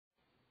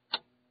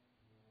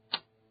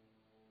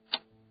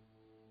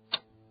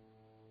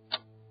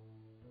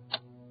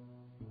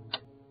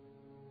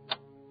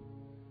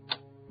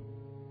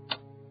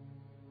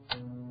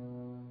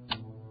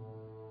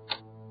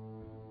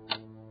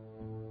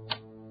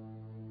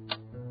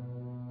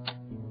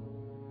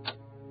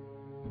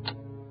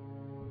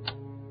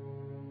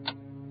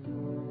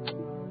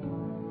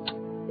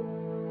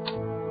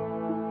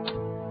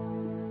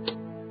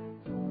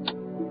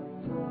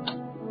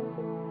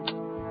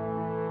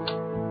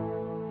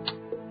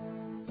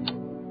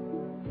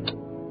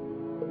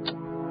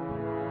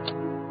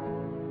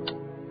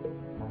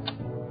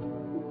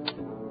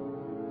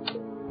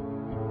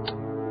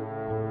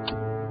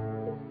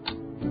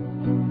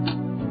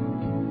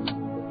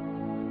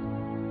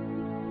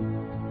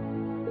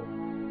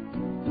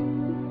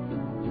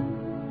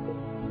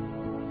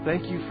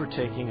Thank you for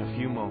taking a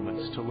few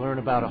moments to learn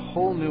about a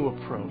whole new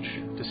approach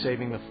to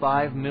saving the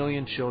 5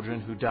 million children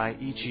who die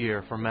each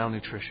year from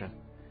malnutrition.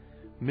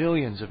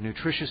 Millions of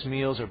nutritious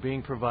meals are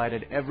being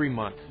provided every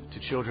month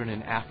to children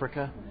in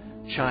Africa,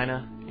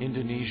 China,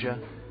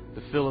 Indonesia,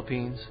 the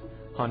Philippines,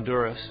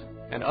 Honduras,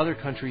 and other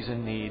countries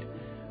in need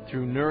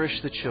through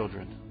Nourish the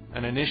Children,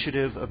 an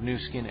initiative of Nu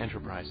Skin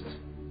Enterprises.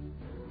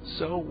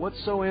 So,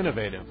 what's so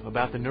innovative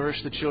about the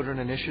Nourish the Children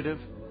initiative?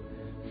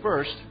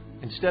 First,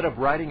 instead of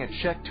writing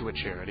a check to a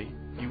charity,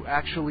 you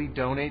actually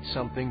donate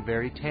something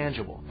very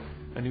tangible,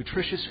 a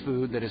nutritious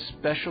food that is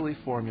specially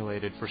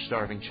formulated for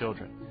starving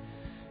children.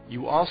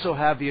 You also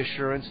have the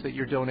assurance that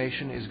your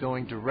donation is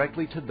going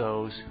directly to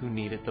those who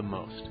need it the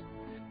most.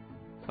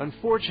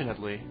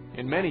 Unfortunately,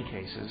 in many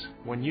cases,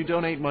 when you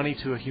donate money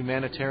to a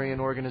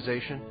humanitarian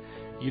organization,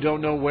 you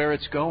don't know where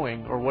it's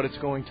going or what it's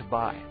going to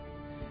buy.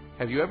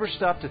 Have you ever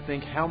stopped to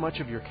think how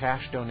much of your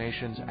cash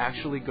donations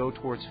actually go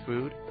towards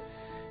food?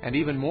 And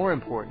even more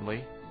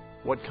importantly,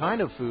 what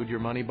kind of food your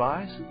money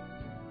buys?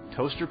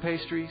 Toaster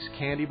pastries,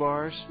 candy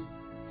bars?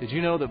 Did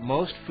you know that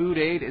most food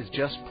aid is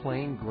just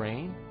plain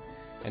grain?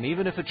 And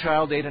even if a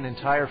child ate an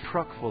entire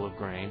truck full of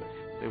grain,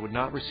 they would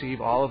not receive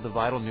all of the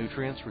vital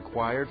nutrients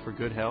required for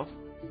good health?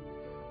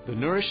 The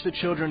Nourish the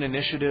Children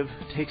initiative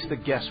takes the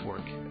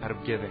guesswork out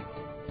of giving.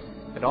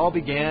 It all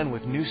began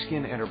with Nu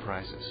Skin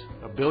Enterprises,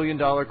 a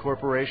billion-dollar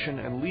corporation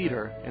and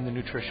leader in the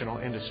nutritional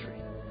industry.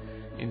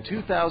 In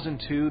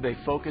 2002, they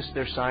focused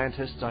their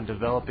scientists on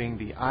developing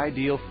the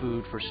ideal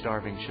food for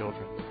starving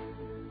children.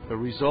 The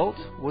result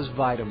was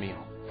VitaMeal,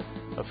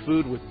 a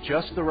food with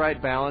just the right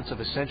balance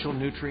of essential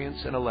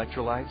nutrients and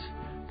electrolytes,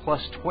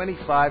 plus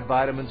 25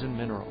 vitamins and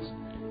minerals,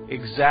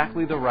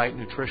 exactly the right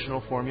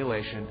nutritional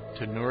formulation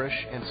to nourish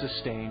and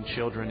sustain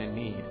children in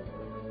need.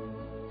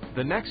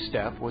 The next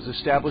step was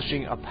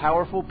establishing a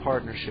powerful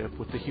partnership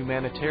with the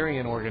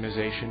humanitarian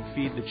organization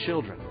Feed the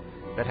Children,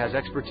 that has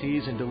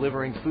expertise in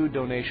delivering food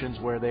donations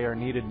where they are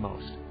needed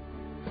most.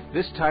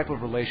 This type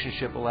of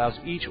relationship allows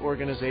each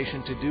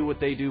organization to do what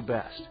they do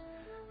best.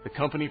 The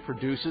company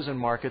produces and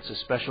markets a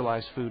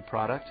specialized food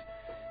product,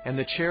 and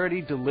the charity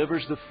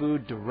delivers the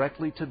food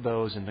directly to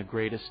those in the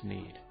greatest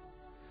need.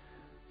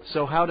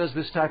 So how does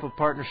this type of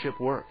partnership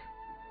work?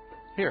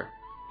 Here,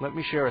 let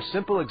me share a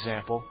simple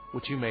example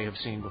which you may have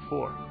seen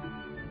before.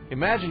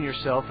 Imagine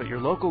yourself at your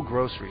local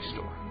grocery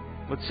store.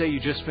 Let's say you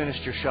just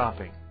finished your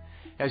shopping.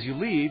 As you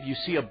leave, you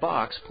see a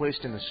box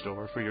placed in the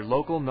store for your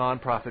local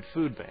nonprofit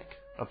food bank,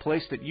 a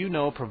place that you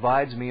know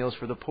provides meals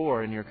for the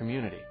poor in your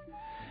community.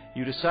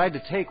 You decide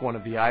to take one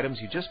of the items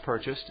you just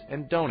purchased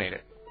and donate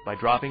it by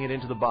dropping it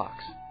into the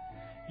box.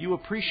 You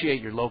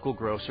appreciate your local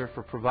grocer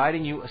for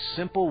providing you a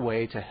simple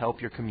way to help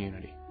your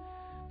community.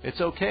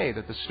 It's okay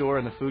that the store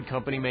and the food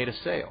company made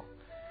a sale.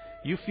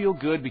 You feel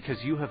good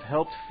because you have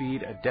helped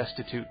feed a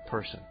destitute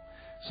person.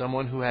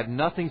 Someone who had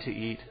nothing to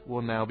eat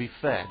will now be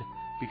fed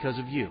because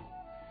of you.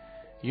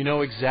 You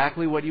know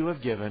exactly what you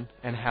have given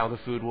and how the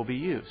food will be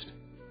used.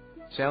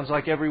 Sounds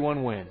like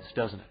everyone wins,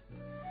 doesn't it?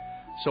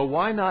 So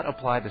why not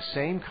apply the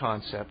same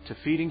concept to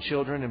feeding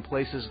children in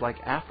places like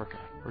Africa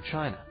or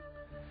China?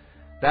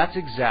 That's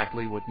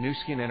exactly what Nu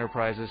Skin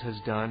Enterprises has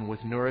done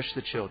with Nourish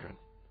the Children.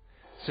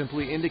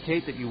 Simply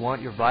indicate that you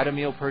want your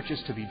VitaMeal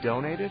purchase to be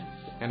donated,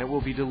 and it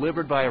will be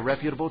delivered by a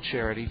reputable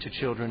charity to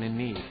children in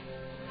need.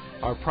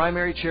 Our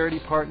primary charity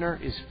partner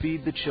is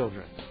Feed the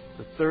Children,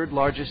 the third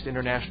largest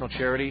international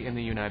charity in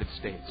the United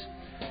States.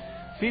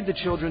 Feed the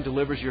Children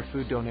delivers your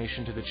food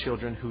donation to the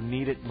children who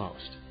need it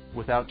most,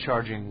 without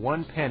charging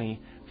 1 penny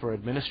for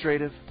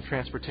administrative,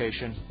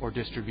 transportation, or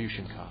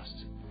distribution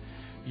costs.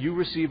 You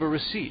receive a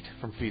receipt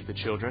from Feed the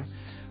Children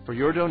for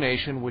your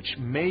donation, which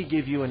may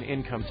give you an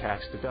income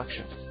tax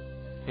deduction.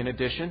 In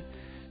addition,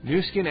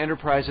 Nu Skin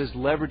Enterprises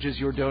leverages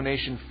your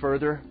donation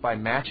further by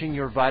matching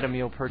your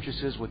VitaMeal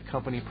purchases with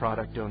company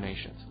product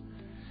donations.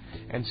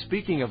 And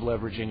speaking of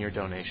leveraging your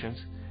donations,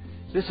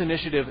 this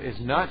initiative is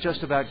not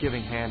just about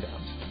giving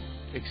handouts.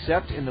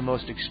 Except in the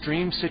most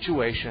extreme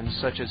situations,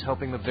 such as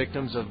helping the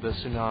victims of the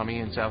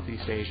tsunami in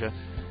Southeast Asia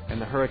and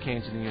the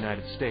hurricanes in the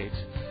United States,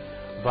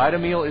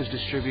 VitaMeal is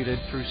distributed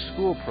through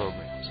school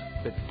programs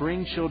that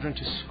bring children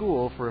to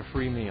school for a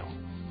free meal.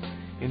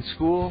 In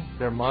school,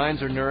 their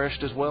minds are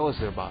nourished as well as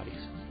their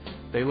bodies.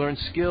 They learn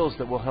skills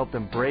that will help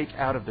them break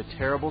out of the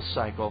terrible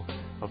cycle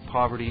of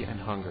poverty and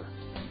hunger.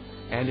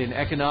 And in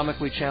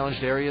economically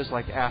challenged areas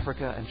like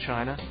Africa and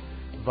China,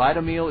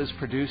 VitaMeal is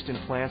produced in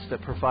plants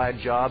that provide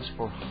jobs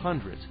for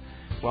hundreds,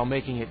 while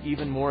making it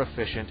even more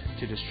efficient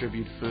to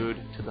distribute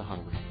food to the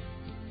hungry.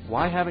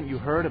 Why haven't you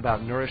heard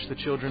about Nourish the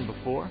Children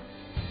before?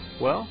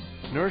 Well,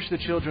 Nourish the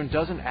Children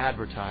doesn't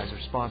advertise or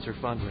sponsor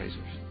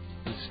fundraisers.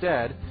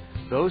 Instead,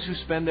 those who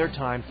spend their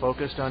time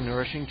focused on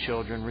nourishing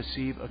children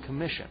receive a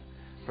commission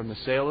from the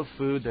sale of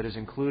food that is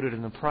included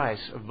in the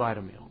price of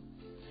VitaMeal.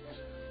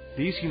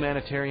 These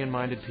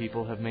humanitarian-minded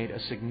people have made a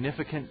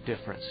significant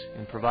difference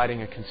in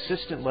providing a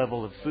consistent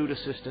level of food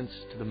assistance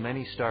to the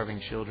many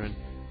starving children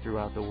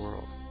throughout the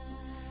world.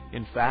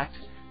 In fact,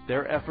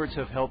 their efforts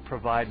have helped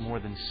provide more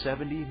than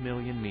 70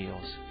 million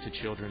meals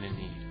to children in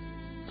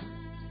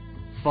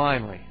need.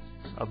 Finally,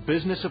 a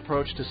business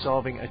approach to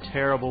solving a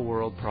terrible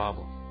world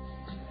problem.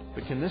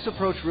 But can this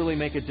approach really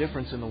make a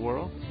difference in the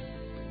world?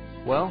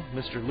 Well,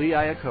 Mr. Lee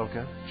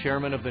Iacocca,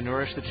 chairman of the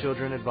Nourish the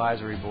Children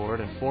Advisory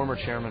Board and former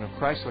chairman of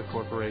Chrysler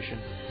Corporation,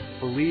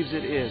 believes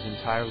it is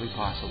entirely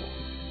possible.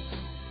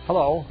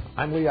 Hello,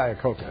 I'm Lee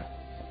Iacocca.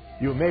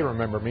 You may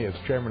remember me as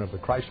chairman of the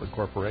Chrysler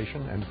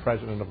Corporation and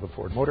president of the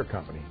Ford Motor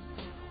Company.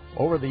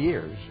 Over the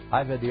years,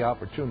 I've had the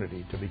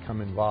opportunity to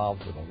become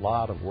involved with a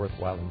lot of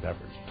worthwhile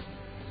endeavors.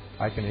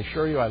 I can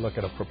assure you I look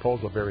at a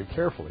proposal very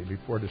carefully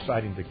before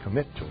deciding to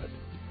commit to it.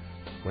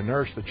 When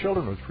Nourish the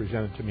Children was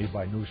presented to me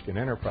by New Skin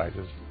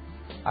Enterprises,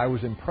 I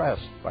was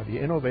impressed by the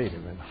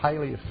innovative and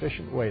highly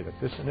efficient way that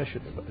this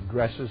initiative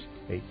addresses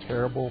a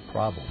terrible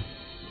problem.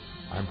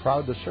 I'm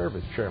proud to serve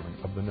as chairman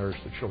of the Nourish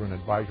the Children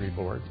Advisory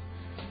Board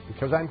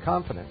because I'm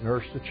confident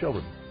Nourish the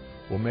Children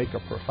will make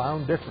a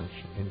profound difference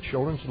in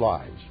children's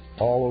lives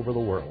all over the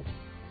world.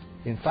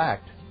 In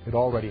fact, it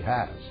already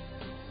has.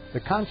 The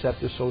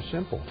concept is so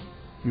simple.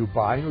 You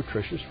buy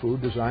nutritious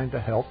food designed to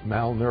help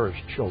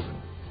malnourished children.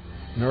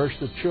 Nourish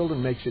the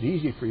Children makes it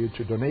easy for you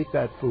to donate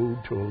that food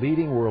to a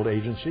leading world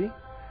agency,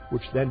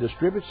 which then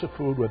distributes the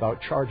food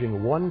without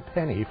charging 1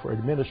 penny for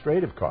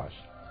administrative costs.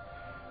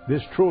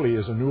 This truly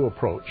is a new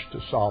approach to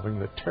solving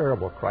the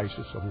terrible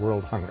crisis of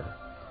world hunger.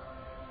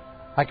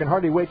 I can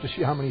hardly wait to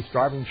see how many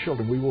starving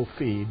children we will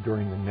feed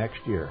during the next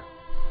year.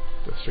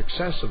 The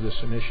success of this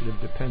initiative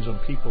depends on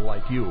people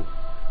like you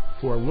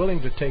who are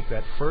willing to take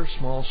that first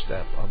small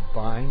step of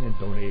buying and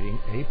donating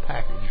a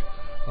package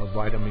of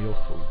Vitameal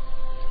food.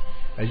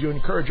 As you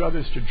encourage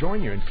others to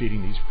join you in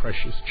feeding these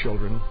precious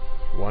children,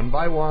 one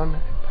by one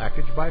and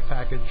package by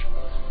package,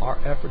 our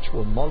efforts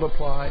will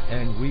multiply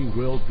and we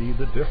will be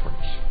the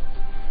difference.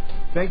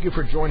 Thank you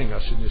for joining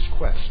us in this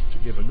quest to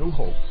give a new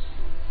hope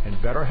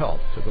and better help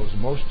to those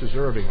most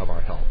deserving of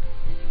our help,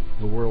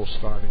 the world's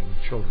starving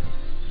children.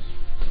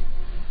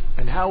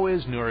 And how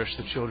is Nourish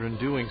the Children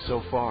doing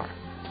so far?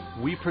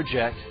 We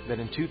project that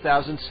in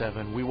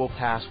 2007 we will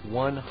pass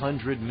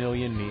 100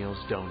 million meals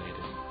donated.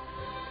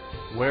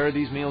 Where are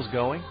these meals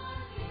going?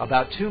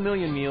 About 2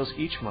 million meals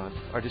each month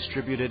are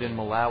distributed in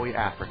Malawi,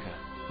 Africa,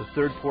 the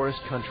third poorest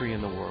country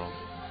in the world.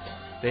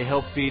 They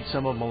help feed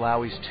some of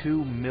Malawi's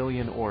 2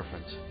 million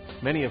orphans,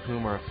 many of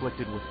whom are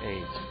afflicted with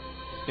AIDS.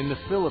 In the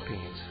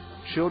Philippines,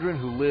 children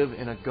who live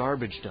in a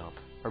garbage dump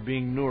are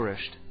being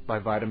nourished by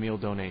Vitameal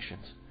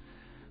donations.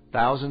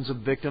 Thousands of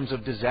victims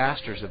of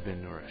disasters have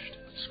been nourished.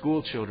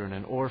 School children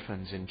and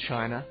orphans in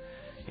China,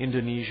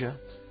 Indonesia,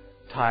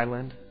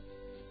 Thailand,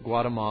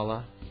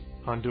 Guatemala,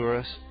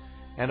 Honduras,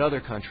 and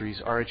other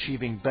countries are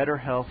achieving better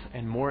health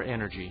and more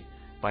energy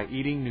by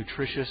eating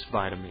nutritious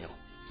Vitameal.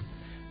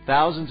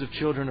 Thousands of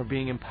children are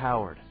being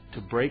empowered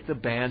to break the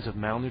bands of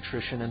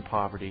malnutrition and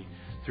poverty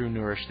through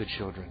Nourish the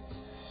Children.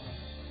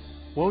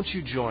 Won't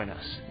you join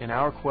us in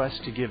our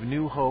quest to give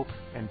new hope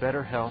and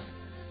better health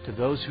to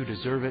those who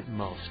deserve it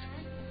most,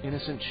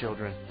 innocent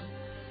children?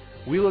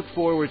 We look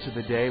forward to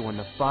the day when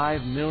the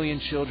 5 million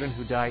children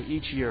who die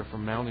each year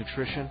from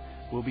malnutrition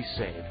will be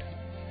saved.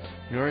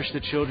 Nourish the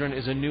Children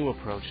is a new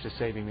approach to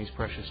saving these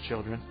precious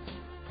children.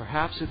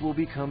 Perhaps it will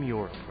become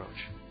your approach.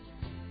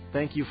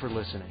 Thank you for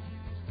listening,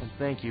 and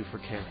thank you for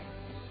caring.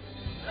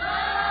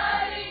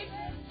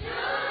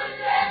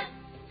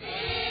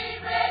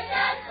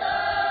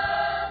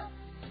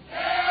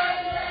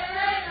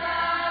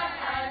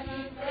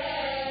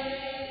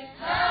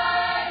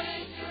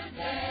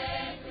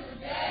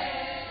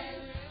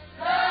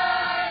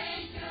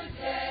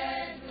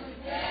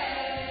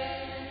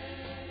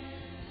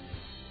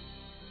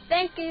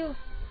 Thank you,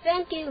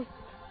 thank you,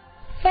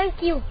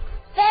 thank you,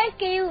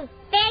 thank you,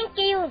 thank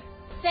you,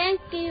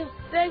 thank you,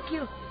 thank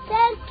you,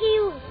 thank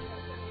you.